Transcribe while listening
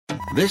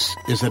This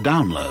is a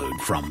download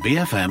from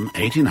BFM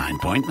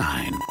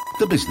 89.9,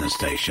 the business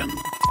station.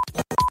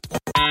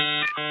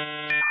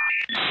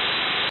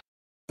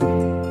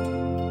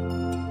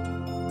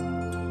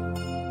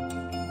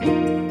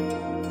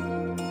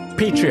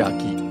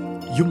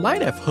 Patriarchy. You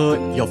might have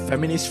heard your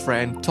feminist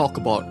friend talk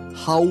about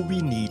how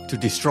we need to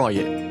destroy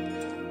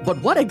it.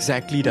 But what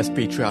exactly does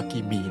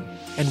patriarchy mean?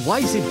 And why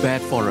is it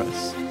bad for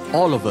us?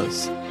 All of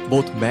us,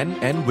 both men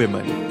and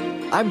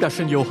women. I'm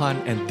Darshan Johan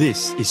and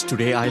this is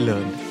Today I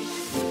Learned.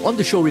 On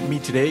the show with me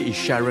today is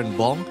Sharon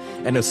Bong,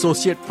 an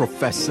Associate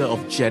Professor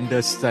of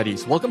Gender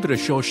Studies. Welcome to the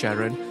show,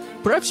 Sharon.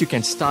 Perhaps you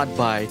can start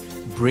by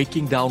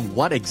breaking down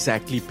what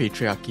exactly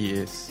patriarchy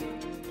is.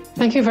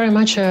 Thank you very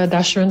much,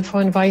 Darshan,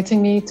 for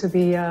inviting me to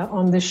be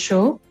on this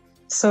show.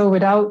 So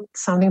without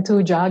sounding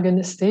too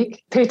jargonistic,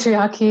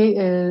 patriarchy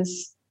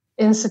is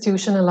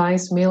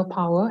institutionalized male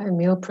power and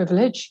male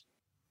privilege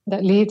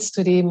that leads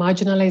to the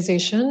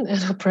marginalization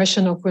and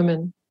oppression of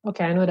women.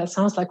 Okay, I know that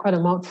sounds like quite a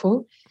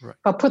mouthful, right.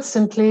 But put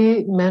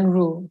simply, men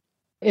rule.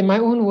 In my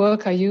own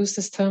work, I use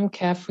this term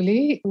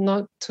carefully,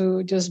 not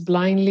to just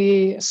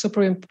blindly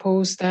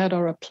superimpose that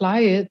or apply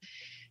it,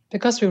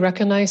 because we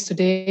recognize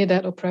today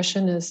that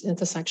oppression is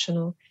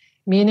intersectional,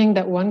 meaning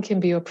that one can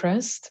be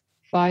oppressed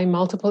by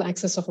multiple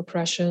axes of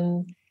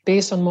oppression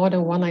based on more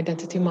than one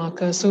identity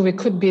marker. So we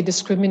could be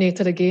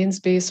discriminated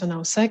against based on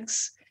our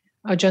sex,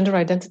 our gender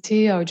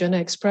identity, our gender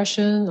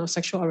expression, our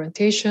sexual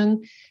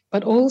orientation,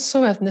 but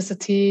also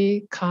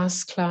ethnicity,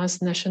 caste, class,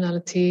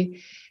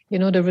 nationality,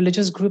 the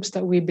religious groups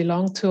that we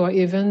belong to, or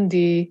even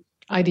the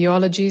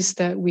ideologies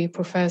that we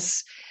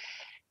profess.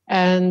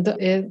 And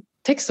it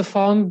takes the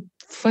form,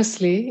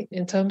 firstly,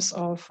 in terms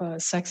of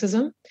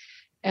sexism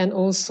and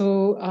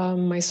also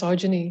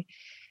misogyny.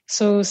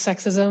 So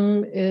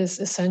sexism is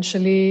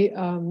essentially,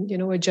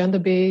 a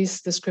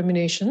gender-based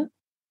discrimination,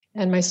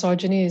 and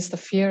misogyny is the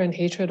fear and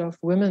hatred of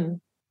women.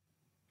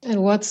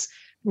 And what's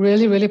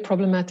really, really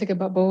problematic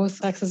about both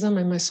sexism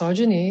and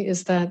misogyny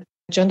is that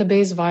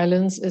gender-based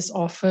violence is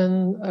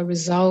often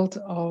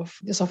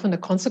a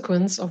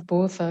consequence of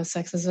both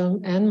sexism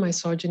and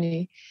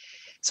misogyny.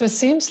 So it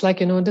seems like,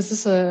 this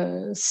is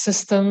a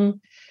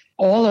system,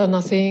 all or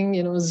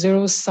nothing,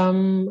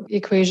 zero-sum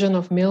equation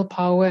of male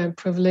power and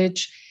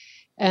privilege.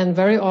 And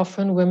very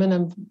often women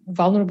and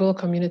vulnerable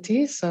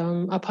communities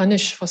are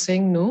punished for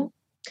saying no,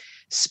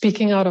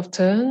 speaking out of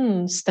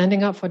turn,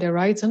 standing up for their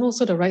rights and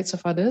also the rights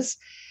of others,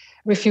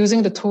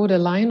 refusing to toe the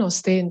line or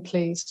stay in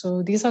place.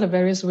 So these are the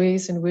various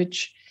ways in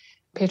which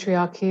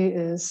patriarchy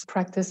is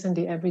practiced in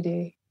the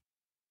everyday.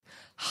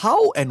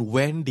 How and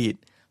when did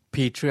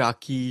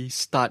patriarchy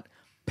start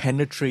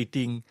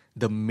penetrating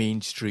the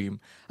mainstream?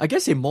 I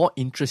guess a more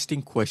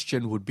interesting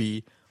question would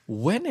be,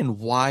 when and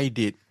why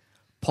did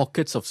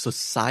pockets of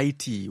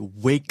society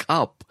wake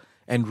up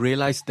and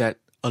realize that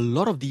a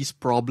lot of these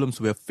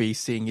problems we're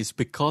facing is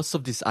because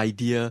of this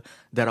idea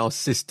that our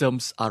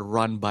systems are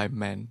run by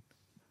men?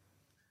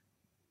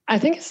 I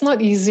think it's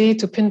not easy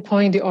to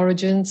pinpoint the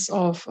origins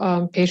of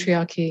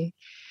patriarchy.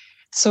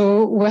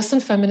 So Western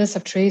feminists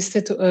have traced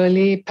it to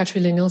early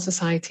patrilineal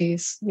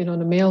societies, the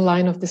male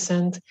line of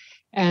descent,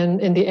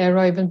 and in the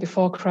era even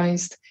before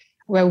Christ,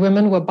 where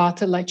women were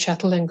bartered like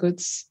chattel and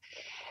goods.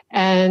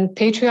 And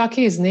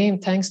patriarchy is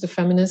named thanks to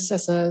feminists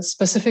as a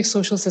specific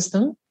social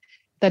system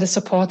that is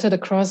supported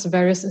across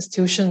various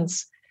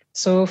institutions.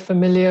 So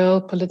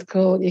familial,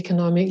 political,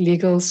 economic,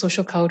 legal,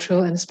 social,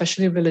 cultural, and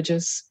especially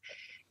religious.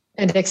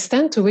 And the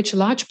extent to which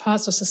large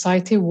parts of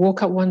society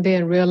woke up one day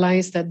and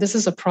realized that this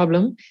is a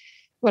problem,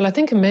 well, I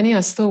think many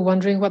are still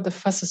wondering what the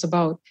fuss is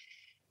about.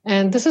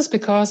 And this is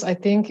because I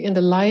think in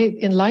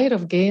light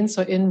of gains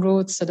or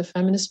inroads that the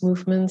feminist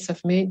movements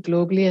have made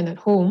globally and at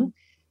home,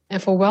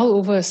 and for well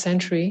over a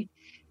century,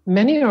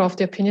 many are of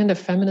the opinion that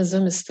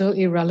feminism is still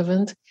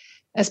irrelevant,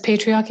 as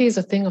patriarchy is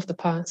a thing of the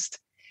past.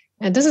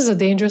 And this is a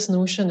dangerous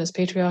notion, as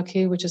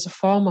patriarchy, which is a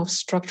form of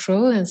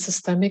structural and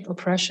systemic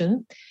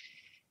oppression,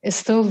 is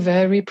still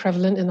very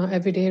prevalent in our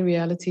everyday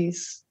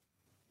realities.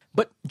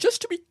 But just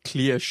to be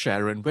clear,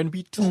 Sharon, when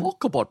we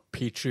talk about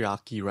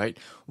patriarchy, right,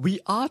 we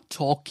are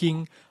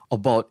talking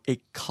about a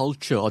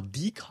culture or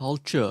the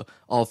culture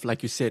of,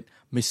 like you said,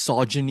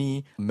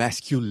 misogyny,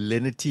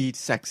 masculinity,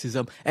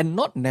 sexism, and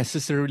not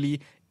necessarily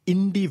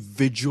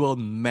individual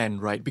men,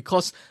 right?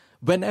 Because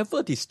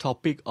whenever this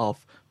topic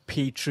of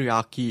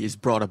patriarchy is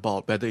brought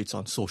about, whether it's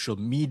on social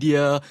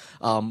media,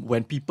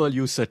 when people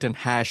use certain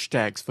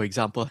hashtags, for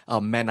example,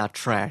 men are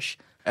trash,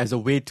 as a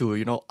way to,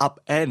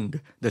 upend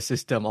the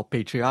system of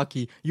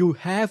patriarchy, you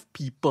have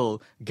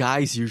people,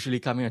 guys usually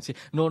coming and say,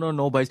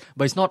 no, but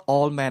it's not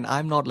all men.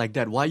 I'm not like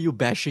that. Why are you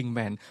bashing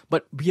men?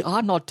 But we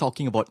are not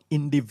talking about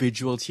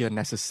individuals here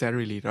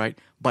necessarily, right?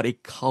 But a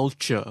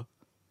culture.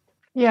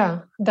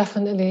 Yeah,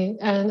 definitely.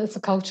 And it's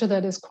a culture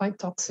that is quite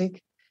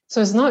toxic. So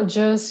it's not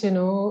just,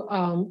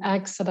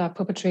 acts that are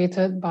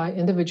perpetrated by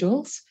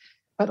individuals,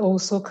 but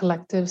also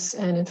collectives.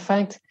 And in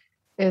fact,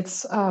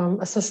 it's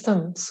a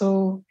system.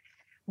 So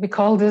we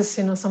call this,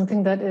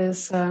 something that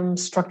is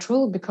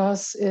structural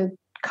because it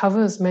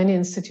covers many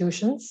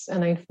institutions,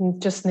 and I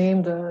just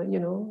named,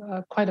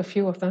 quite a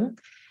few of them.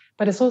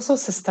 But it's also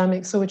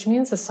systemic, so which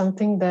means it's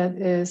something that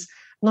is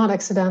not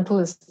accidental,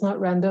 it's not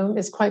random,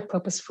 it's quite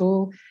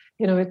purposeful.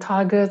 It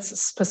targets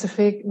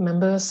specific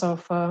members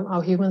of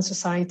our human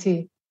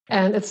society.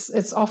 And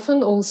it's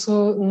often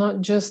also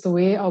not just the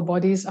way our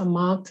bodies are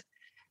marked,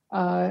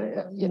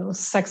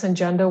 sex and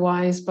gender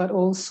wise, but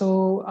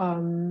also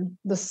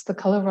the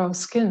color of our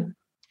skin.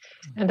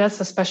 And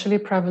that's especially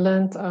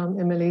prevalent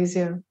in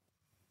Malaysia.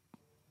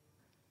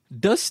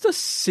 Does the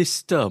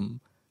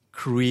system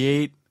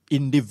create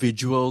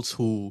individuals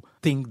who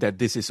think that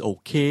this is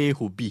okay,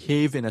 who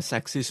behave in a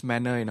sexist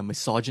manner, in a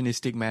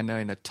misogynistic manner,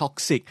 in a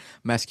toxic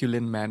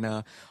masculine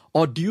manner?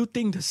 Or do you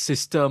think the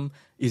system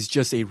is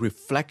just a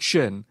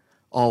reflection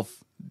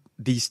of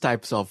these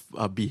types of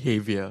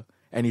behavior,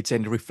 and it's a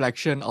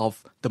reflection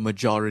of the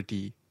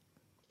majority?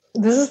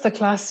 This is the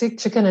classic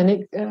chicken and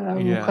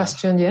egg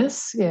question.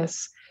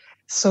 Yes.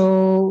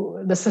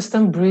 So the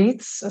system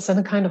breeds a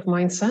certain kind of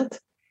mindset,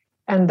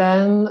 and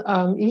then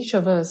each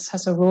of us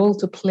has a role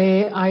to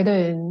play, either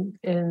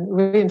in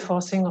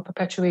reinforcing or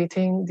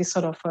perpetuating these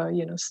sort of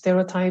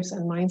stereotypes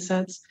and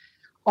mindsets,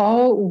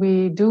 or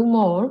we do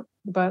more,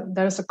 but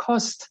there's a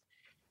cost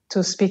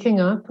to speaking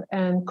up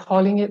and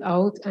calling it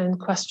out and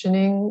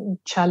questioning,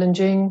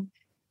 challenging,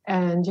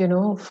 and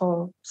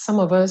for some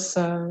of us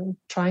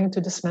trying to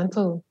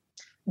dismantle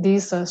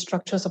these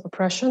structures of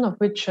oppression, of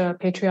which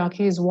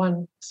patriarchy is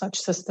one such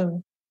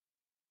system.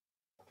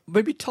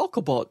 When we talk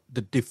about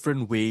the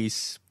different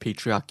ways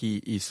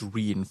patriarchy is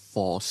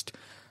reinforced,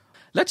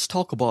 let's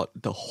talk about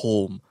the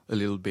home a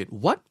little bit.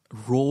 What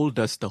role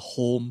does the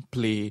home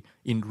play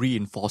in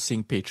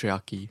reinforcing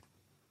patriarchy?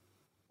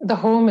 The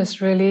home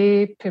is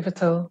really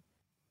pivotal.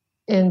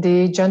 In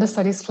the gender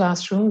studies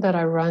classroom that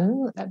I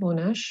run at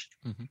Monash,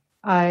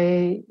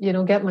 I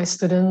get my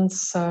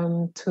students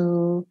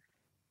to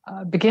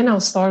begin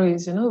our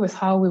stories, with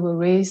how we were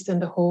raised in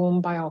the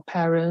home by our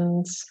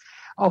parents,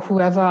 or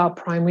whoever our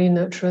primary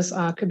nurturers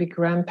are. Could be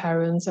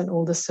grandparents and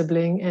older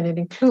sibling, and it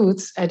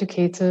includes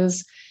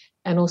educators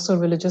and also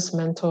religious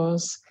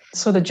mentors.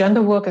 So the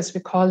gender work, as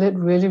we call it,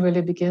 really,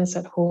 really begins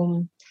at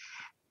home.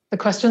 The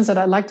questions that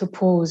I'd like to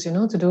pose,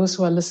 to those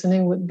who are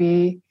listening would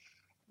be,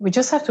 we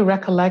just have to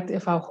recollect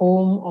if our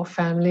home or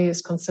family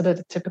is considered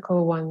a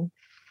typical one.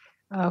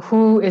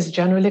 Who is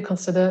generally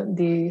considered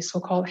the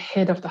so-called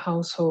head of the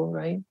household,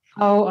 right?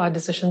 How are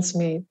decisions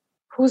made?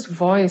 Whose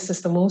voice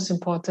is the most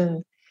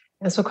important?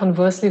 And so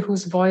conversely,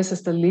 whose voice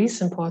is the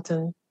least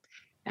important?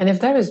 And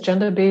if there is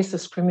gender-based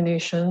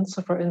discrimination,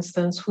 so for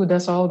instance, who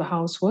does all the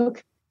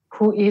housework?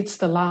 Who eats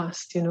the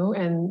last,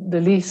 and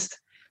the least?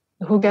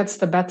 Who gets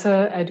the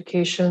better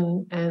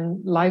education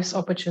and life's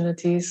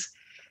opportunities?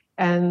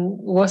 And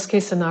worst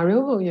case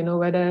scenario,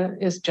 where there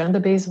is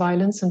gender-based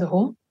violence in the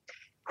home,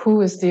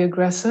 who is the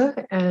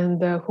aggressor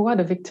and who are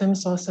the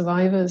victims or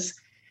survivors?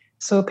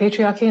 So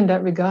patriarchy in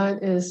that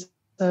regard is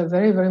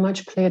very, very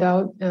much played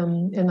out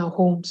in our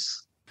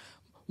homes.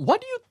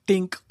 What do you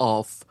think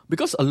of,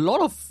 because a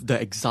lot of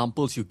the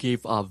examples you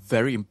gave are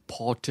very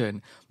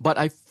important, but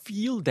I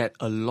feel that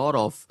a lot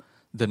of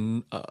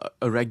the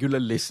regular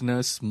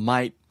listeners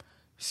might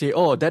say,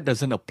 oh, that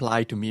doesn't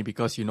apply to me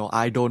because,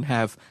 I don't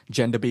have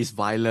gender-based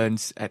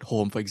violence at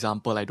home. For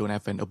example, I don't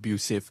have an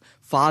abusive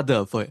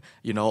father,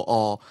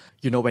 or,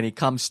 when it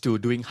comes to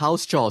doing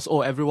house chores,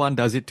 oh, everyone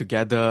does it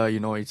together,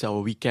 it's our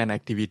weekend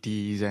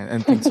activities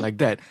and things like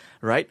that,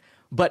 right?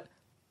 But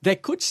there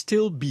could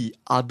still be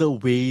other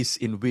ways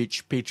in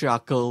which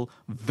patriarchal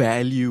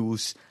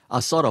values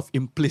are sort of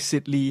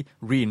implicitly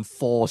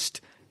reinforced,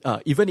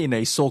 even in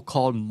a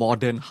so-called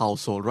modern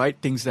household, right?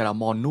 Things that are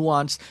more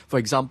nuanced. For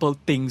example,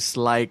 things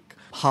like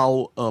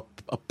how a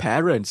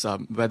parents,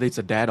 whether it's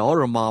a dad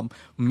or a mom,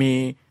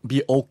 may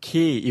be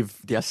okay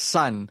if their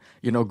son,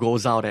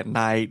 goes out at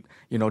night,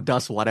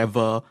 does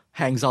whatever,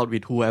 hangs out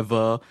with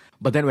whoever.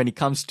 But then when it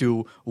comes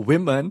to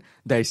women,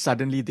 there is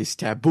suddenly this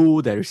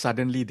taboo, there is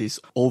suddenly this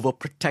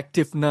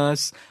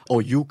overprotectiveness,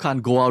 or you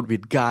can't go out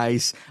with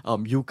guys,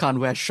 you can't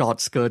wear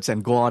short skirts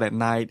and go out at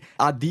night.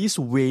 Are these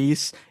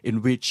ways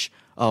in which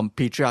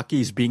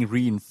patriarchy is being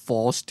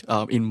reinforced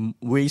in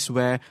ways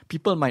where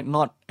people might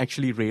not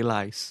actually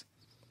realize?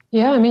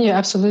 Yeah, you're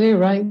absolutely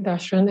right,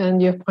 Dashran,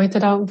 and you've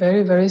pointed out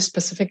very, very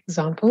specific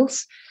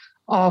examples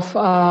of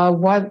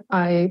what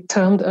I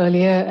termed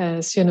earlier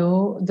as,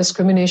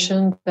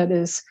 discrimination that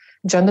is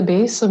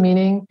gender-based, so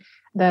meaning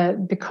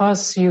that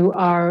because you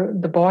are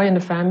the boy in the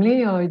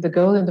family or the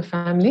girl in the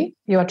family,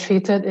 you are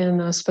treated in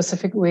a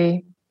specific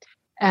way.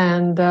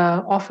 And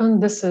often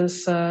this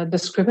is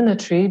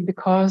discriminatory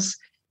because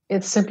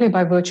it's simply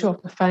by virtue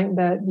of the fact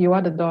that you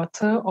are the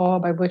daughter or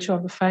by virtue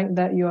of the fact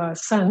that you are a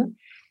son.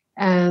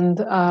 And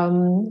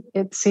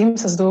it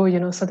seems as though,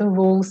 certain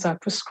rules are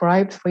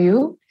prescribed for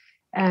you.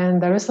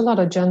 And there is a lot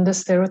of gender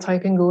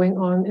stereotyping going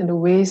on in the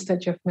ways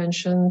that you've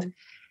mentioned.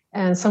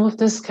 And some of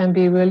this can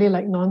be really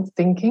like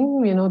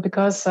non-thinking,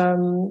 because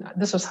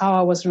this was how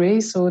I was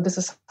raised. So this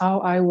is how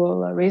I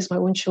will raise my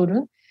own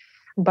children.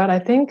 But I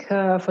think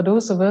for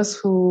those of us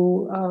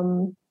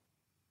who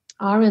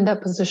are in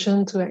that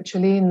position to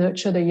actually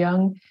nurture the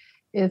young,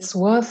 it's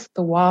worth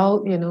the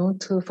while,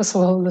 to first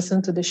of all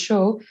listen to the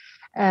show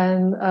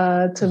and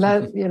to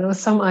let,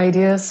 some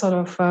ideas sort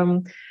of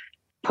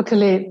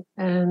percolate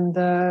and,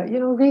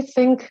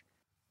 rethink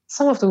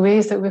some of the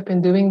ways that we've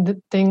been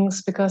doing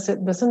things, because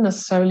it doesn't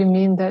necessarily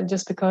mean that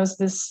just because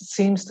this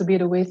seems to be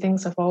the way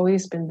things have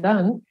always been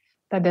done,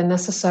 that they're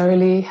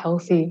necessarily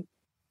healthy.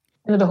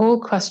 The whole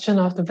question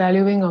of the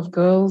valuing of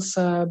girls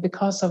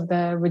because of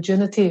their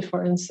virginity,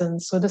 for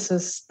instance. So this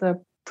is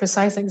the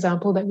precise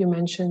example that you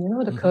mentioned,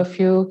 the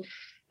curfew,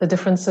 the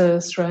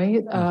differences,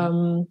 right?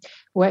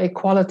 Where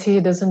equality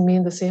doesn't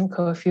mean the same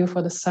curfew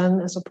for the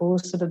son as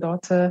opposed to the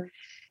daughter.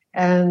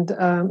 And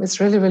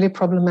it's really, really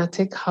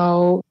problematic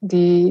how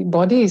the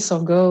bodies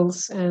of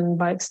girls and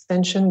by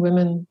extension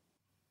women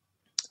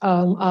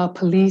are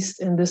policed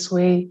in this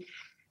way.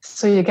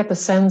 So you get the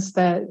sense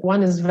that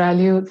one is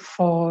valued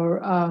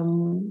for,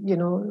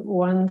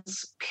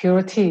 one's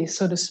purity,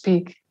 so to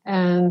speak.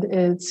 And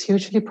it's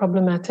hugely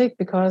problematic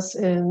because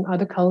in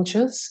other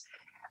cultures,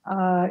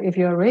 if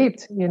you're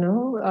raped,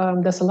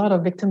 there's a lot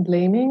of victim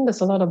blaming,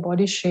 there's a lot of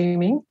body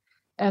shaming.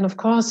 And of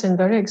course, in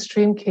very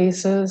extreme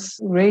cases,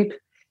 rape,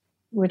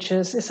 which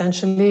is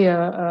essentially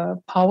a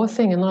power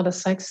thing and not a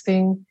sex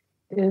thing,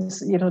 is,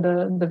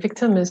 the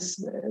victim is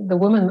the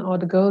woman, or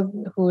the girl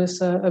who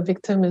is a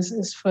victim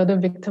is further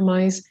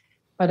victimized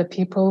by the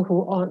people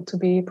who ought to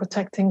be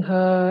protecting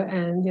her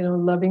and,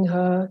 loving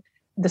her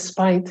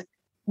despite.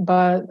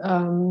 But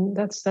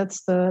that's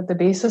the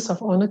basis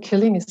of honor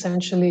killing,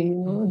 essentially,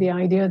 the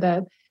idea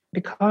that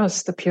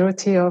because the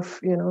purity of,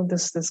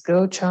 this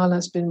girl child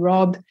has been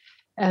robbed,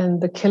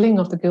 and the killing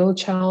of the girl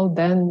child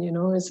then,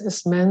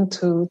 is meant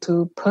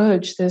to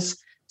purge this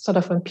sort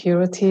of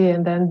impurity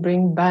and then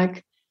bring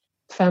back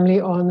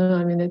family honor.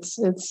 I mean, it's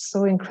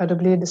so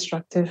incredibly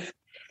destructive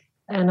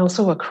and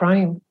also a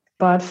crime.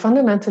 But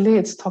fundamentally,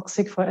 it's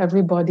toxic for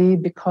everybody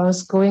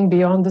because going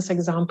beyond this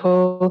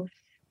example,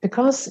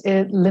 because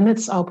it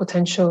limits our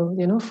potential.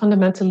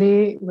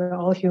 Fundamentally, we're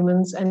all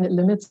humans and it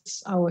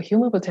limits our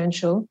human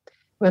potential.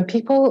 When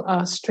people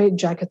are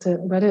straitjacketed,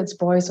 whether it's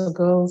boys or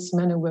girls,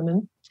 men and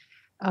women,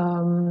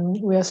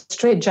 we are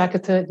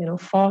straitjacketed,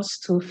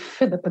 forced to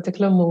fit a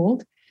particular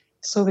mold.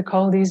 So we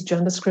call these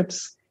gender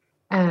scripts.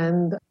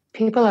 And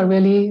people are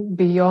really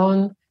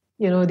beyond,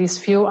 these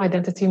few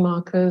identity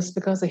markers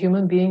because the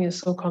human being is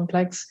so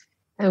complex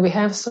and we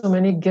have so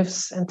many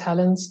gifts and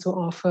talents to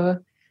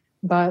offer.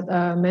 But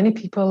many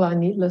people are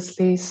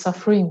needlessly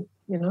suffering,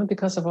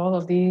 because of all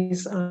of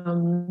these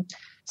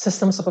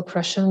systems of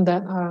oppression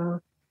that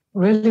are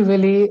really,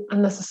 really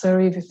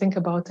unnecessary if you think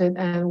about it.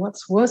 And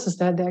what's worse is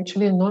that they're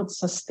actually not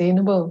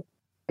sustainable.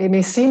 It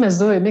may seem as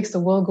though it makes the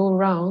world go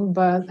round,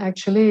 but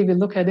actually, if you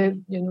look at it,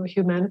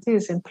 humanity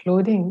is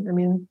imploding. I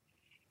mean,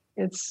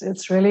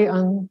 it's really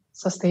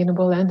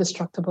unsustainable and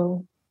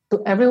destructible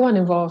to everyone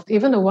involved,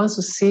 even the ones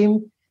who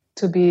seem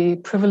to be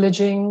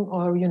privileging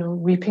or,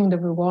 reaping the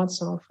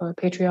rewards of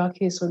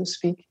patriarchy, so to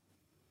speak.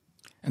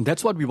 And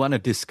that's what we want to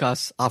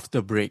discuss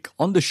after break.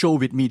 On the show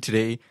with me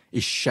today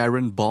is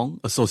Sharon Bong,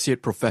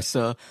 Associate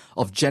Professor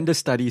of Gender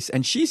Studies,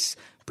 and she's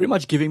pretty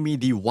much giving me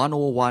the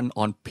 101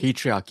 on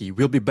patriarchy.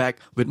 We'll be back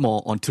with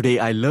more on Today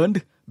I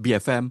Learned,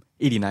 BFM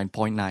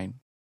 89.9.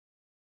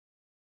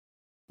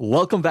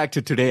 Welcome back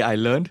to Today I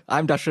Learned.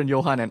 I'm Dashran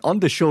Johan, and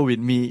on the show with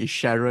me is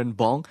Sharon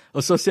Bong,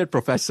 Associate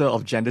Professor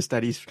of Gender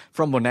Studies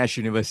from Monash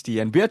University.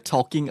 And we are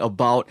talking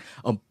about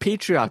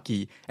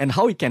patriarchy and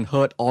how it can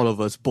hurt all of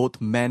us, both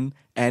men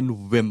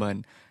and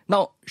women.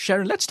 Now,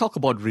 Sharon, let's talk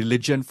about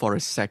religion for a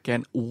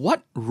second.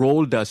 What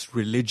role does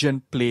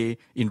religion play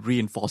in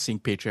reinforcing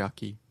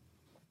patriarchy?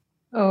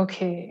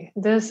 Okay,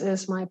 this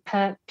is my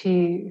pet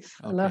peeve.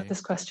 I love this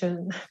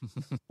question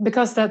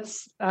because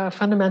that's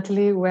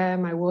fundamentally where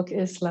my work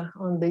is,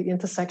 on the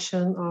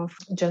intersection of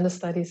gender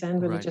studies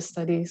and religious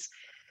studies.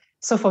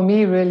 So for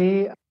me,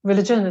 really,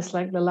 religion is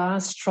like the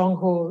last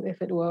stronghold. If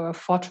it were a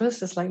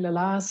fortress, it's like the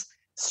last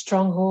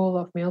stronghold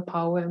of male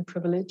power and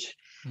privilege.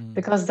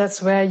 Because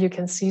that's where you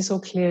can see so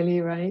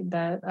clearly, right,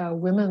 that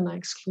women are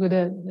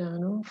excluded,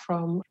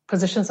 from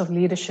positions of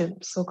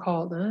leadership,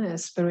 so-called,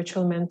 as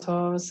spiritual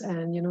mentors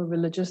and,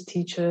 religious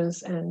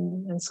teachers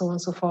and so on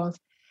and so forth.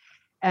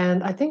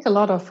 And I think a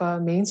lot of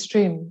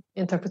mainstream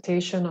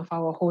interpretation of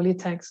our holy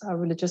texts, our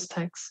religious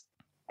texts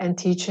and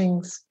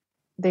teachings,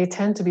 they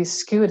tend to be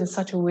skewed in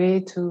such a way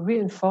to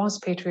reinforce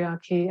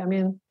patriarchy. I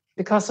mean,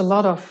 because a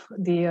lot of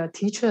the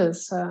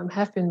teachers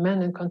have been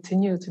men and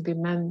continue to be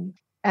men.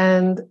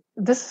 And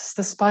this is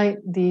despite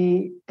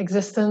the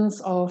existence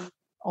of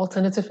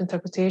alternative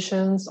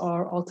interpretations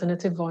or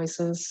alternative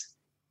voices,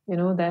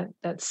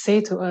 that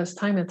say to us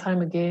time and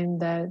time again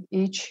that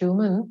each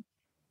human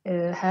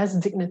has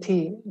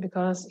dignity,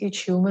 because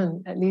each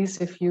human, at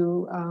least if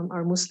you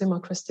are Muslim or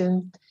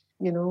Christian,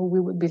 we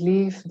would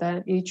believe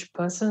that each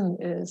person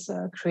is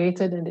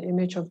created in the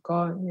image of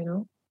God,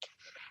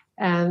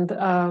 And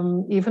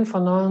even for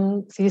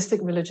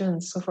non-theistic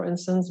religions, so for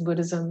instance,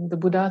 Buddhism, the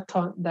Buddha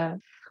taught that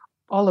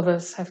all of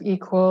us have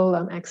equal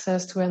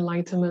access to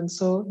enlightenment.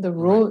 So the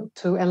road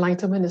to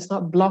enlightenment is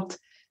not blocked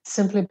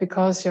simply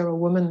because you're a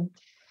woman.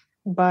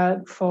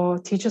 But for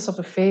teachers of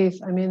the faith,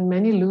 I mean,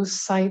 many lose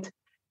sight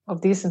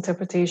of these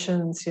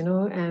interpretations,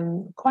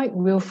 and quite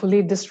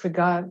willfully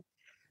disregard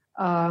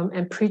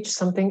and preach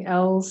something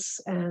else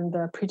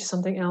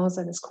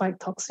that is quite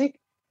toxic.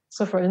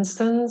 So, for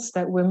instance,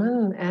 that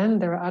women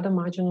and there are other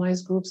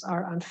marginalized groups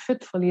are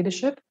unfit for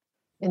leadership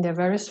in their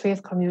various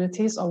faith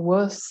communities, or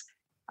worse,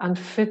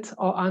 unfit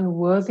or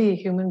unworthy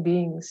human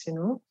beings.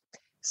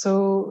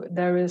 So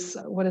there is,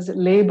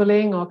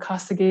 labeling or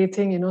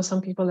castigating,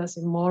 some people as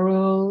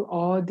immoral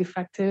or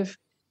defective.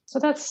 So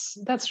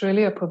that's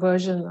really a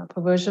perversion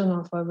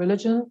of a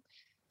religion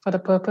for the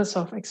purpose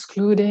of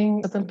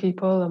excluding certain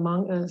people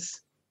among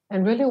us.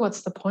 And really,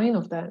 what's the point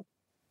of that?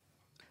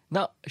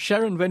 Now,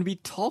 Sharon, when we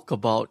talk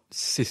about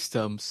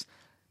systems,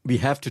 we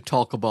have to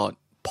talk about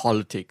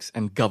politics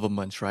and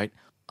governments, right?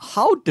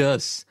 How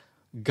does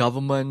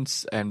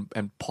governments and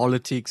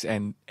politics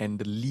and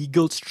the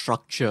legal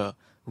structure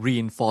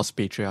reinforce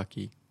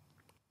patriarchy?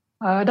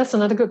 That's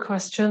another good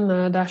question,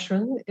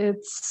 Dashran.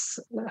 It's,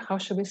 how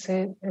should we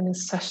say it, an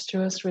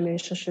incestuous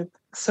relationship.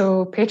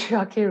 So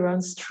patriarchy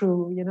runs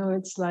through,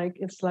 it's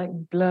like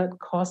blood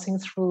coursing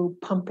through,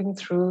 pumping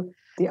through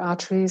the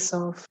arteries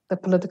of the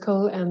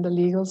political and the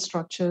legal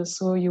structure.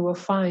 So you will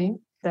find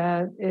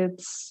that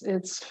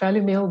it's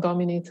fairly male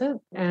dominated.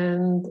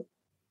 And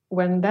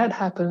when that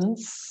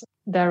happens,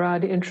 there are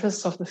the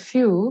interests of the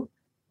few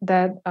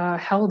that are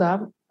held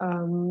up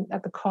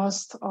at the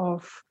cost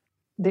of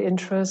the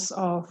interests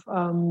of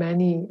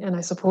many. And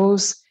I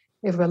suppose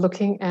if we're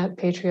looking at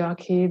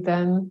patriarchy,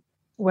 then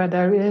where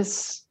there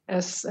is,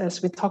 as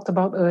we talked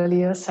about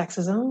earlier,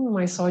 sexism,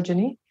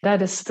 misogyny,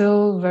 that is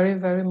still very,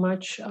 very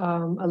much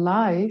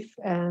alive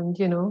and,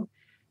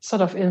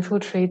 sort of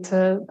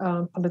infiltrated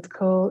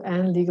political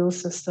and legal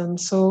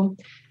systems. So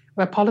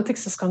where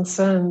politics is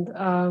concerned,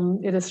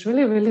 it is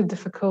really, really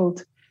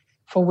difficult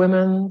for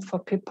women, for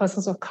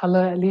persons of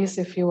color, at least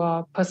if you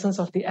are persons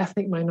of the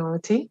ethnic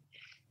minority,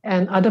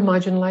 and other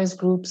marginalized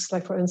groups,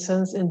 like, for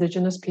instance,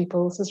 indigenous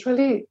peoples. It's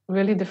really,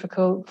 really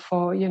difficult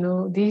for,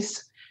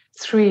 these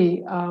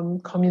three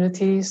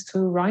communities to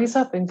rise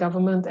up in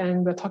government.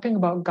 And we're talking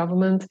about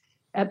government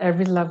at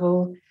every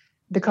level,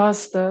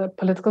 because the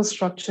political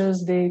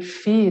structures, they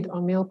feed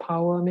on male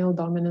power, male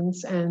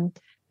dominance, and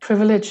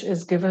privilege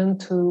is given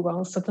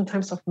to, certain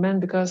types of men,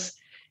 because,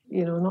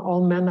 not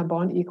all men are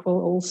born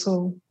equal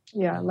also.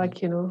 Yeah,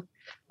 like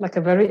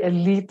a very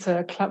elite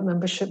club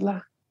membership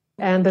lah.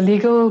 And the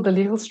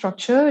legal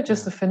structure,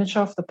 just to finish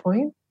off the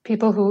point,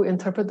 people who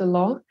interpret the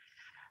law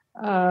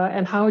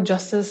and how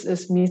justice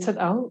is meted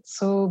out.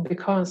 So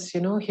because,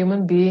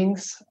 human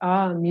beings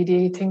are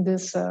mediating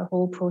this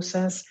whole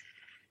process,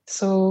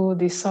 so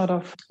the sort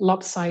of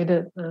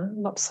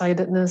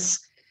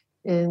lopsidedness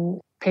in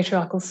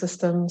patriarchal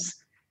systems,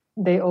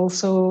 they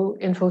also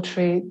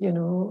infiltrate,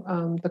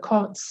 the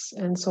courts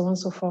and so on and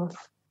so forth.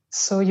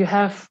 So you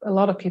have a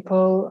lot of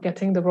people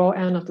getting the raw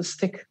end of the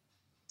stick,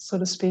 so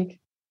to speak.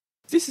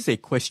 This is a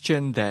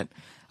question that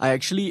I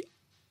actually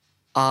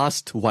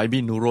asked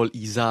YB Nurul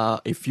Iza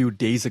a few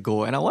days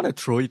ago, and I want to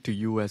throw it to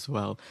you as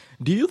well.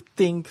 Do you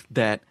think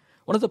that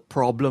one of the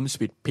problems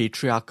with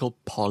patriarchal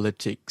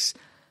politics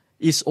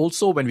is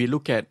also when we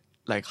look at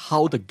like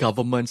how the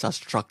governments are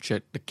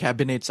structured, the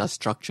cabinets are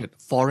structured,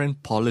 foreign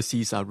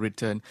policies are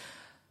written?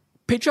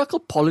 Patriarchal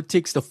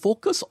politics, the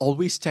focus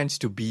always tends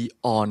to be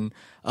on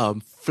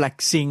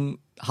flexing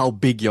how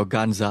big your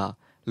guns are,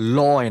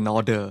 law and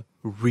order,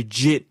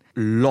 rigid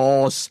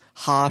laws,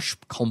 harsh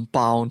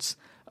compounds,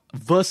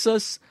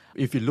 versus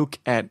if you look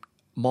at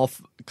more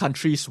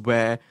countries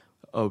where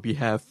we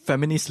have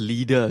feminist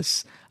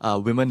leaders,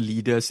 women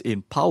leaders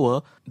in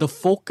power, the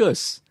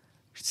focus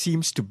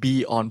seems to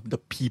be on the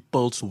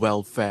people's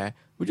welfare.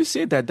 Would you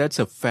say that that's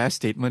a fair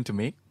statement to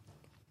make?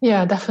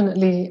 Yeah,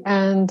 definitely.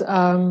 And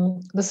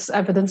this is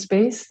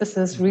evidence-based, this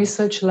is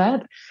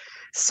research-led.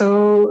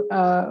 So,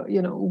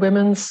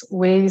 women's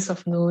ways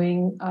of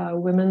knowing,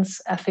 women's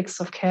ethics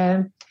of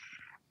care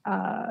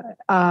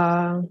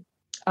are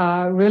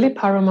really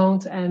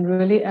paramount and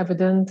really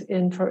evident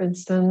in, for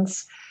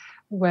instance,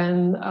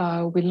 when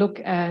we look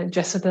at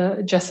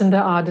Jacinda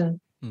Ardern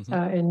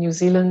in New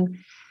Zealand.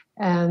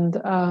 And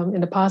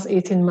in the past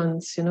 18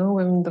 months,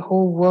 when the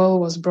whole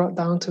world was brought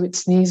down to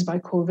its knees by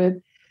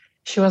COVID,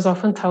 she was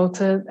often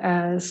touted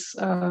as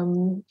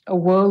a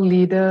world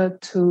leader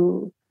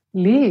to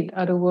lead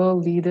other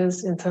world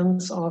leaders in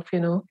terms of,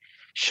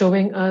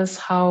 showing us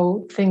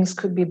how things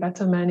could be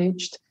better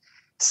managed.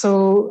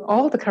 So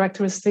all the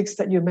characteristics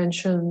that you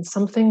mentioned,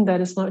 something that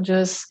is not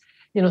just,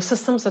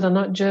 systems that are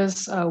not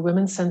just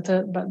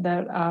women-centered, but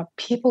that are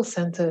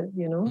people-centered,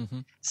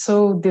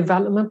 So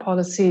development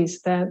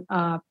policies that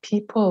are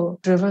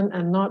people-driven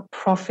and not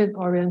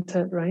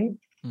profit-oriented, right?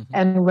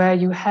 And where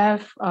you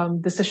have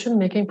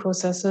decision-making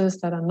processes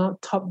that are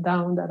not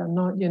top-down, that are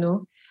not,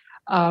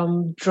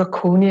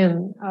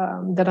 draconian,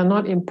 that are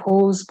not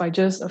imposed by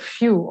just a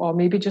few, or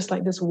maybe just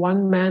like this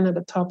one man at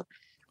the top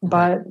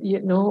But,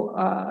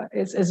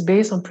 it's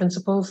based on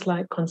principles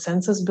like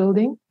consensus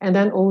building and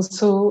then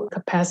also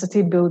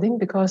capacity building,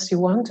 because you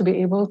want to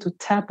be able to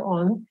tap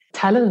on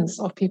talents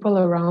of people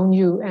around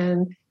you.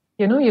 And,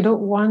 you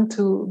don't want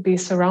to be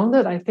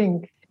surrounded, I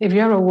think. If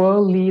you're a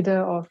world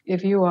leader, or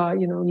if you are,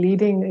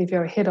 leading, if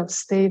you're a head of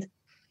state,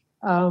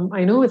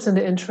 I know it's in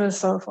the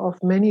interest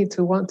of many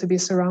to want to be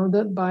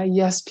surrounded by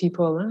yes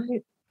people,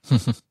 right?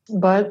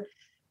 But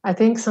I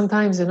think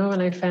sometimes,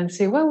 when I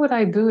fancy, what would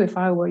I do if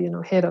I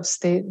were, head of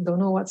state? Don't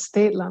know what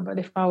state, but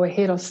if I were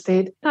head of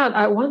state,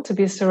 I want to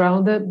be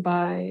surrounded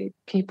by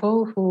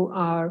people who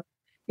are,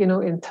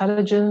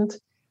 intelligent,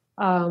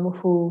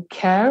 who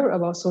care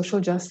about social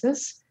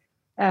justice,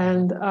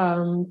 and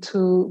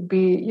to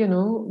be,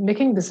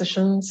 making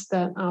decisions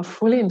that are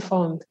fully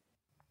informed,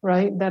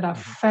 right? That are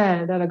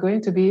fair, that are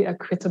going to be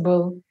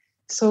equitable.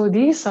 So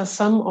these are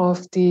some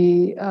of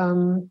the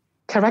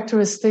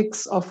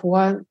characteristics of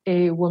what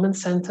a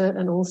woman-centered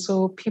and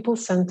also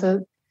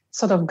people-centered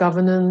sort of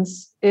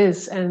governance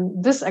is.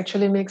 And this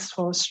actually makes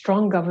for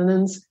strong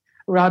governance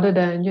rather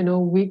than,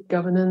 weak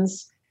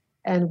governance.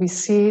 And we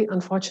see,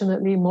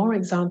 unfortunately, more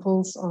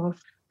examples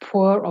of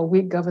poor or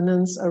weak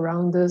governance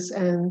around us.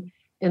 And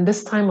in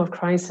this time of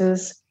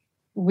crisis,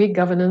 weak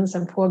governance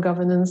and poor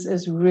governance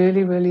is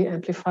really, really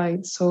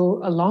amplified.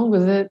 So along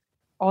with it,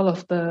 all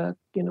of the,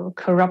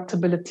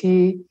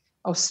 corruptibility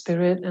of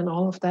spirit and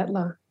all of that,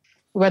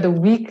 where the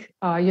weak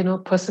are,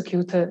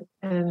 persecuted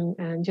and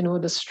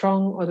the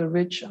strong or the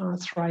rich are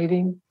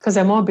thriving. Because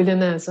there are more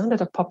billionaires that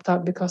have popped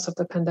up because of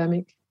the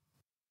pandemic.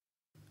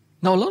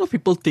 Now, a lot of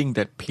people think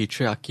that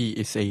patriarchy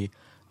is a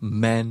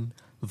men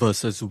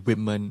versus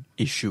women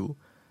issue.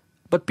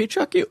 But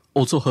patriarchy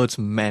also hurts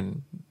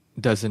men,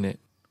 doesn't it?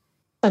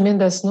 I mean,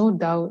 there's no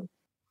doubt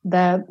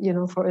that,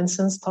 for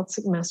instance,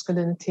 toxic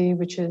masculinity,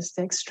 which is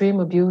the extreme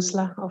abuse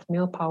of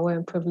male power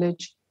and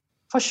privilege,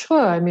 for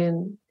sure, I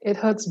mean, it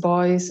hurts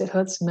boys, it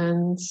hurts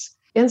men,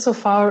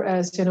 insofar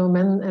as,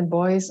 men and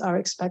boys are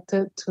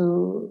expected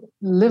to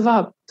live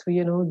up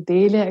to,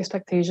 daily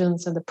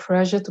expectations and the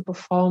pressure to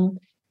perform.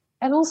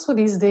 And also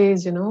these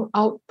days,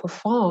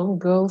 outperform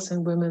girls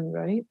and women,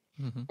 right?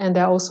 Mm-hmm. And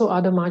there are also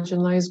other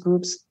marginalized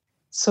groups.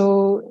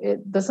 So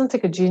it doesn't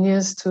take a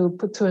genius to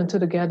put two and two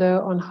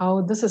together on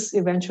how this is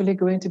eventually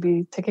going to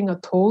be taking a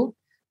toll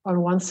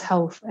on one's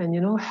health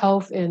and,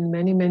 health in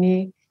many,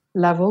 many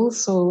levels.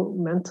 So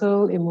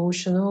mental,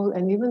 emotional,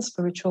 and even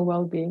spiritual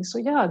well-being. So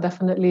yeah,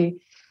 definitely.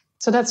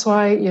 So that's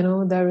why,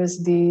 there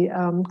is the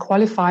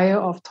qualifier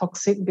of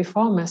toxic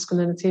before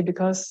masculinity,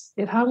 because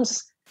it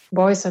harms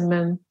boys and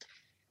men.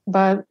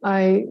 But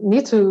I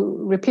need to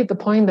repeat the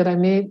point that I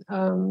made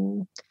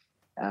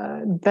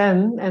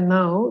then and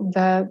now,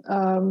 that,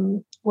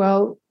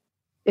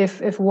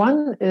 if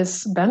one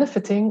is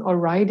benefiting or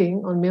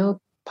riding on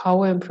male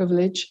power and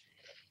privilege,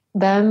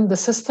 then the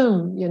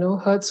system,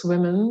 hurts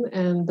women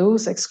and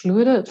those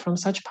excluded from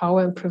such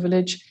power and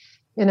privilege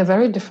in a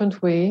very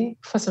different way,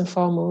 first and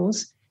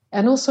foremost,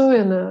 and also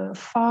in a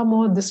far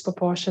more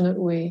disproportionate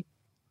way.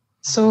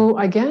 So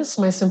I guess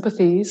my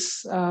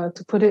sympathies,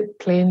 to put it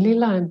plainly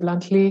and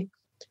bluntly,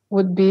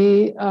 would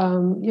be,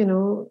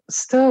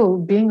 still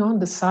being on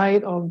the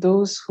side of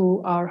those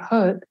who are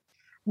hurt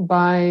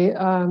by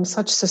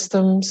such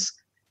systems.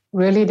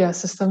 Really, they are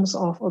systems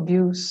of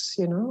abuse,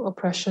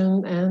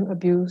 oppression and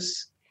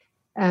abuse.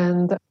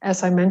 And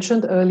as I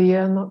mentioned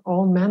earlier, not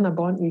all men are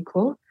born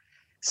equal.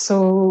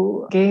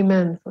 So gay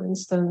men, for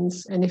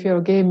instance, and if you're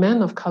a gay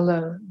man of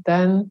color,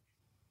 then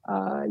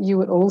you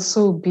would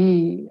also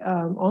be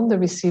on the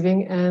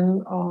receiving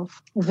end of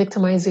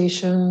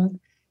victimization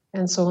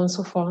and so on and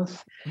so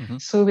forth. Mm-hmm.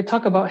 So we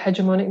talk about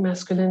hegemonic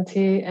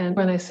masculinity, and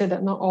when I say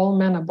that not all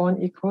men are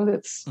born equal,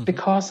 it's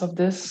because of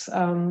this.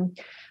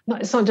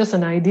 It's not just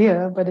an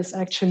idea, but it's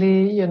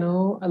actually,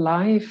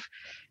 alive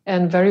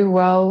and very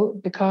well,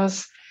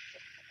 because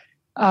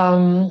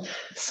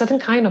certain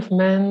kind of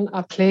men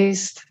are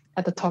placed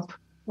at the top.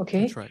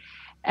 Okay, that's right.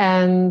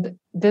 And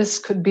this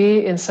could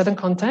be in certain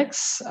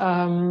contexts,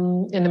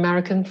 in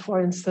American,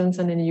 for instance,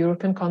 and in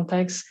European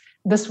context.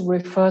 This will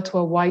refer to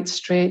a white,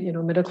 straight,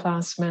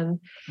 middle-class man.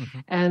 Mm-hmm.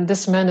 And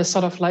this man is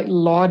sort of like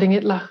lording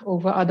it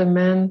over other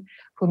men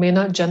who may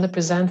not gender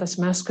present as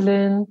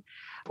masculine,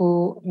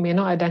 who may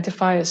not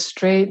identify as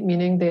straight,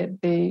 meaning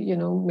that they,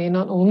 may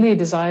not only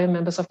desire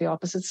members of the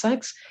opposite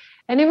sex,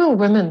 and even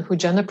women who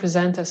gender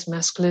present as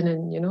masculine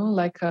and,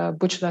 like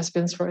butch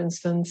lesbians, for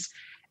instance,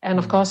 and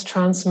of course,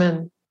 trans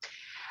men.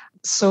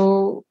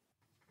 So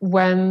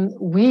when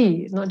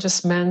we, not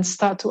just men,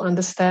 start to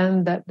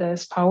understand that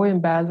there's power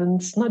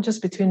imbalance, not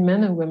just between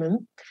men and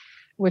women,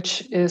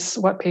 which is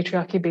what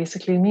patriarchy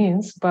basically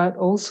means, but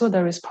also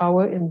there is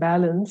power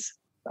imbalance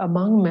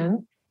among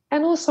men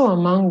and also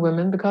among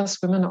women,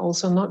 because women are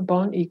also not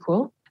born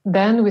equal,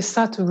 then we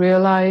start to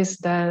realize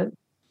that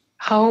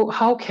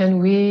how can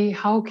we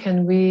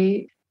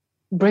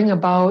bring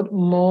about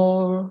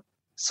more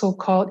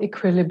so-called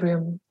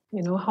equilibrium?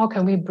 How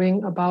can we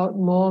bring about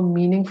more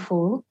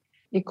meaningful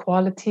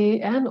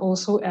equality and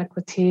also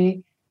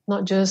equity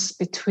not just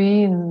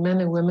between men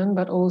and women,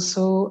 but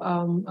also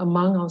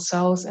among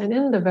ourselves and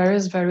in the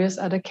various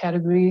other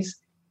categories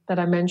that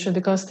I mentioned,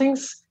 because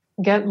things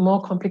get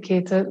more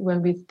complicated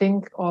when we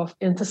think of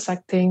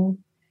intersecting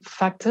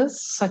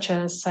factors such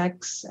as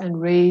sex and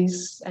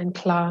race and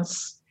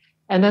class,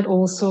 and then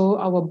also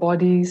our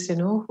bodies,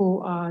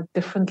 who are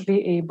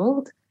differently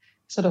abled.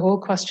 So the whole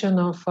question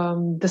of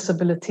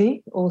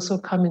disability also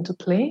come into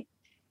play,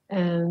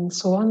 and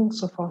so on and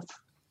so forth.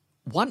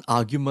 One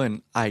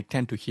argument I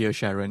tend to hear,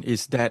 Sharon,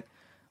 is that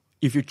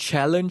if you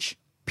challenge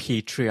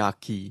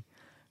patriarchy,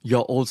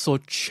 you're also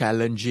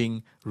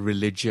challenging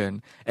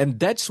religion. And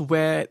that's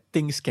where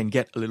things can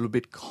get a little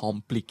bit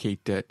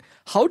complicated.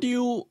 How do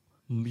you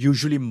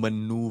usually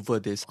maneuver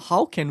this?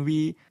 How can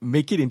we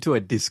make it into a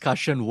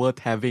discussion worth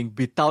having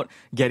without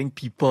getting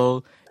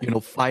people,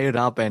 fired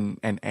up and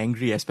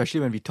angry,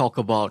 especially when we talk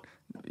about,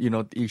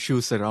 the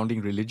issues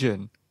surrounding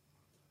religion?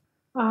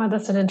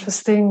 That's an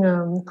interesting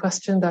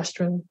question,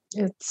 Dashran.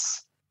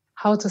 It's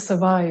how to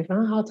survive,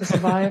 how to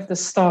survive the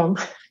storm.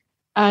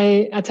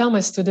 I tell my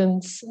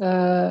students,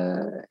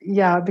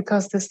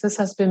 because this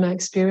has been my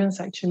experience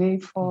actually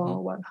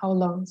for how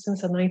long?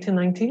 Since the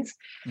 1990s.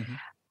 Mm-hmm.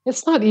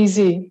 It's not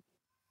easy.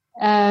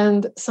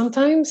 And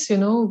sometimes,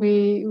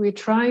 we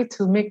try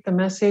to make the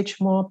message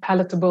more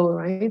palatable,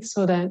 right?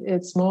 So that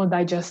it's more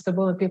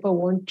digestible and people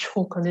won't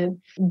choke on it.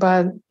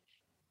 But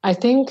I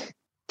think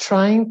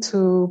trying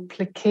to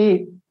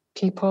placate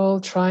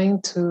people,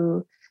 trying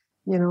to,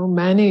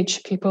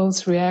 manage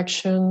people's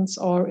reactions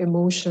or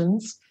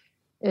emotions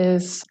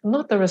is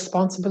not the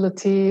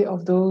responsibility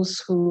of those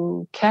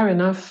who care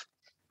enough,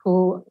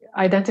 who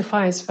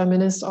identify as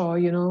feminists or,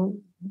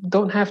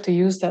 don't have to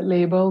use that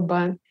label,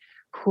 but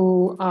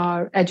who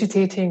are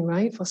agitating,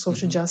 right, for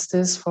social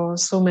justice for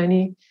so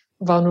many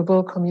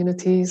vulnerable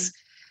communities.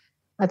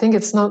 I think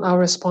it's not our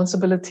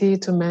responsibility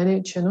to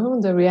manage,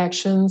 the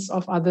reactions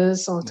of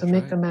others or to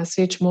make the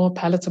message more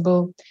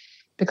palatable.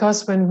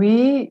 Because when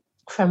we,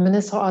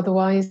 feminists or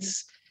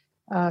otherwise,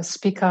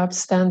 speak up,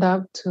 stand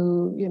up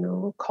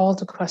to, call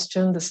to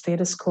question the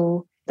status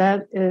quo,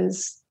 that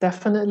is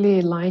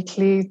definitely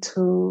likely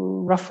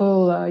to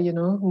ruffle,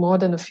 more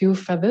than a few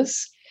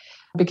feathers,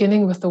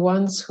 beginning with the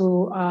ones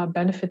who are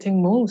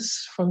benefiting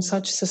most from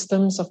such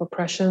systems of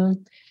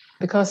oppression,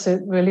 because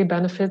it really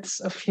benefits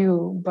a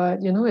few. But,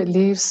 it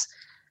leaves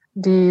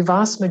the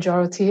vast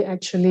majority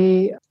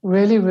actually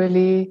really,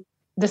 really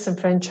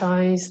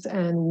disenfranchised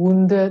and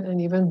wounded and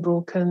even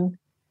broken.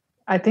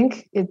 I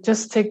think it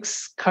just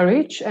takes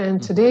courage.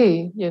 And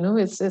today,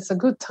 it's a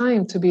good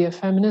time to be a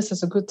feminist.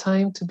 It's a good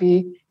time to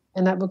be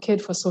an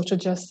advocate for social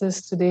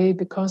justice today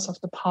because of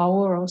the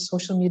power of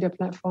social media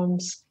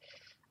platforms.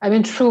 I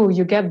mean, true,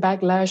 you get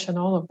backlash and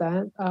all of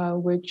that,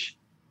 which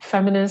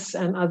feminists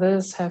and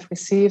others have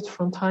received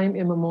from time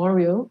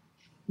immemorial,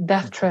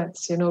 death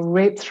threats,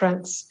 rape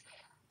threats.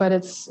 But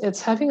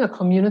it's having a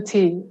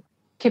community,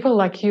 people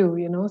like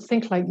you,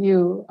 think like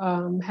you,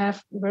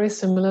 have very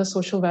similar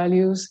social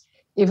values,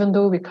 even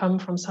though we come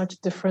from such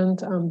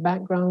different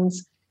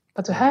backgrounds.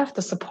 But to have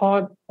the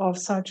support of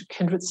such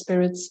kindred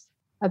spirits,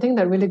 I think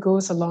that really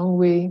goes a long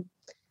way,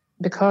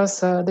 because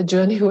the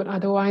journey would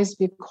otherwise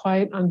be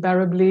quite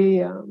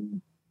unbearably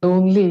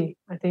lonely,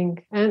 I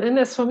think. And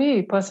as for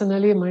me,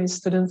 personally, my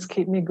students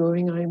keep me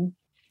going. I'm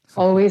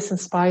always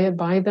inspired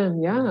by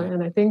them. Yeah. Right.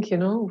 And I think,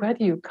 where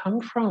do you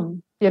come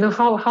from?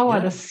 How are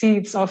the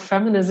seeds of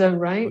feminism,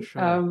 right?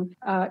 For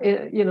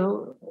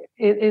sure.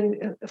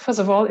 First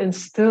of all,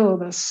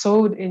 instilled,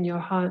 sowed in your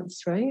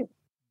hearts, right?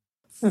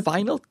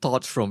 Final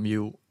thoughts from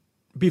you.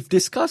 We've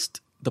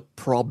discussed the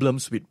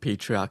problems with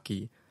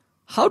patriarchy.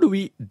 How do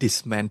we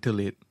dismantle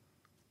it?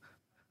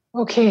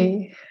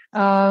 Okay.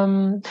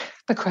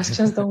 The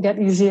questions don't get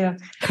easier.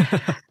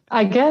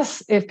 I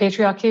guess if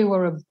patriarchy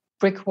were a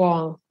brick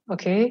wall,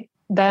 okay,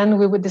 then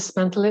we would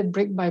dismantle it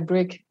brick by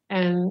brick.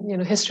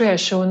 And, history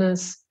has shown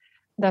us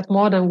that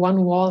more than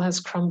one wall has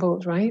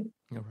crumbled, right?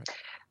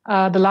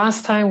 The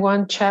last time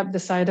one chap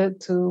decided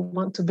to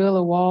want to build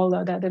a wall,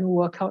 that didn't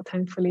work out,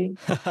 thankfully.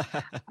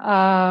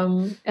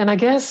 And I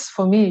guess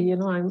for me,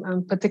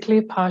 I'm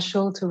particularly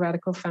partial to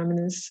radical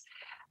feminists.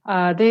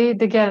 They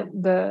get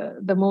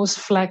the most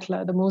flack,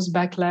 the most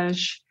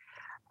backlash,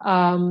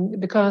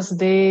 because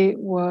they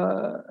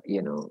were,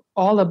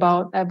 all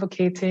about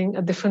advocating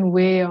a different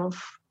way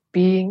of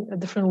being, a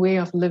different way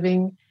of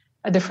living,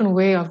 a different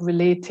way of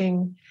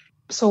relating.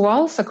 So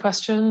whilst the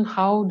question,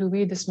 how do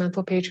we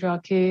dismantle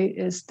patriarchy,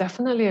 is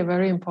definitely a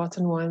very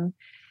important one,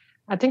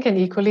 I think an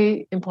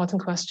equally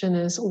important question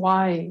is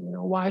why?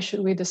 Why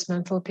should we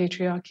dismantle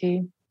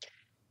patriarchy?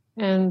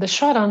 And the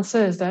short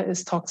answer is that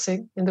it's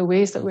toxic in the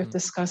ways that we've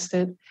discussed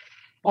it.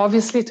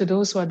 Obviously, to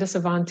those who are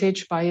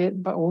disadvantaged by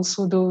it, but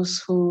also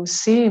those who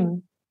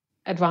seem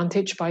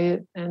advantaged by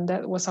it. And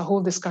that was a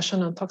whole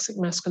discussion on toxic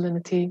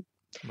masculinity.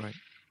 Right.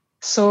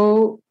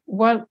 So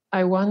what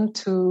I want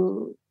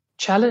to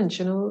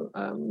challenge,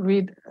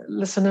 read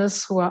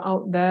listeners who are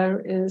out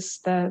there, is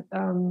that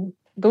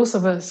those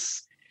of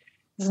us,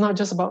 it's not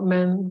just about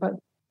men, but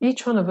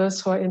each one of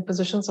us who are in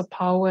positions of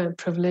power and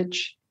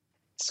privilege,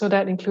 So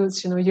that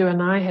includes, you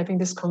and I having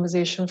this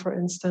conversation, for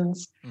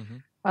instance.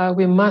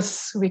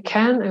 We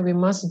can and we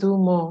must do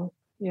more,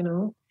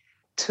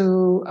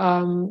 to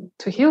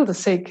heal the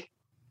sick,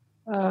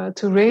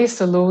 to raise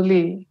the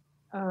lowly,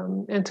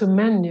 and to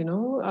mend,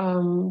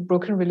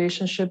 broken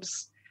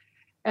relationships.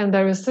 And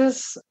there is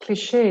this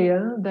cliche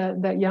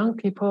that young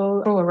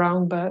people throw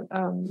around, but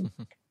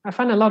I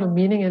find a lot of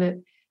meaning in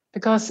it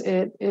because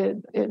it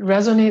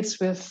resonates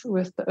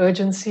with the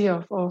urgency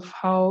of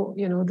how,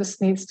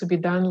 this needs to be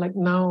done, like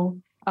now.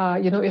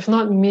 If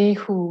not me,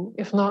 who?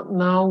 If not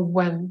now,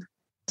 when?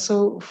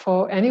 So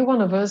for any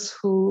one of us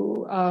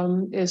who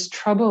is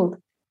troubled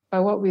by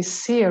what we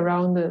see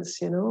around us,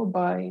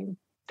 by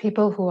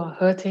people who are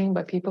hurting,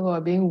 by people who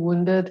are being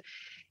wounded,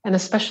 and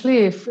especially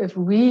if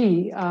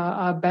we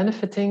are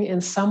benefiting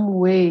in some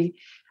way,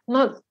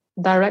 not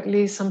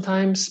directly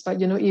sometimes,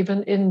 but,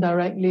 even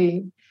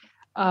indirectly,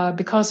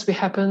 because we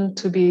happen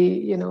to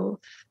be,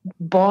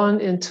 born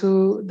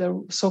into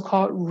the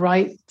so-called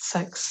right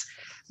sex,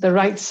 the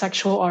right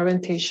sexual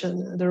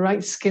orientation, the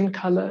right skin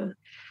color.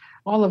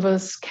 All of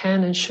us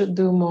can and should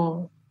do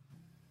more.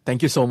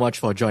 Thank you so much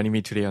for joining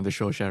me today on the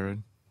show,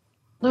 Sharon.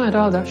 No, at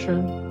all,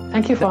 Darshan.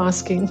 Thank you for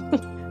asking.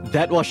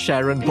 That was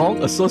Sharon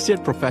Bong,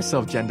 Associate Professor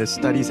of Gender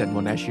Studies at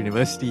Monash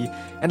University,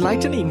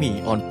 enlightening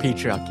me on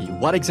patriarchy.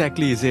 What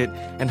exactly is it,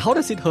 and how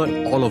does it hurt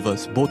all of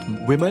us, both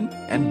women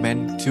and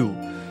men too?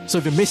 So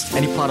if you missed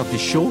any part of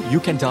this show, you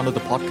can download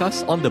the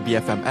podcast on the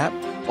BFM app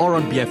or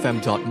on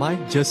bfm.my.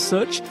 Just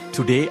search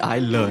Today I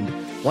Learned.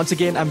 Once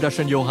again, I'm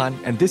Darshan Johan,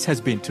 and this has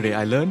been Today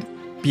I Learned,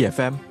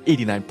 BFM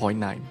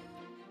 89.9.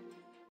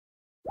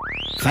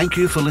 Thank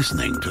you for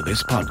listening to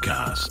this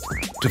podcast.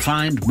 To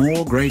find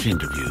more great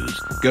interviews,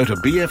 go to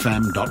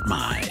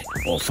bfm.my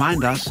or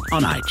find us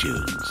on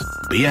iTunes.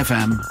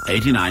 BFM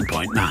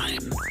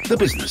 89.9, the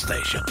business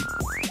station.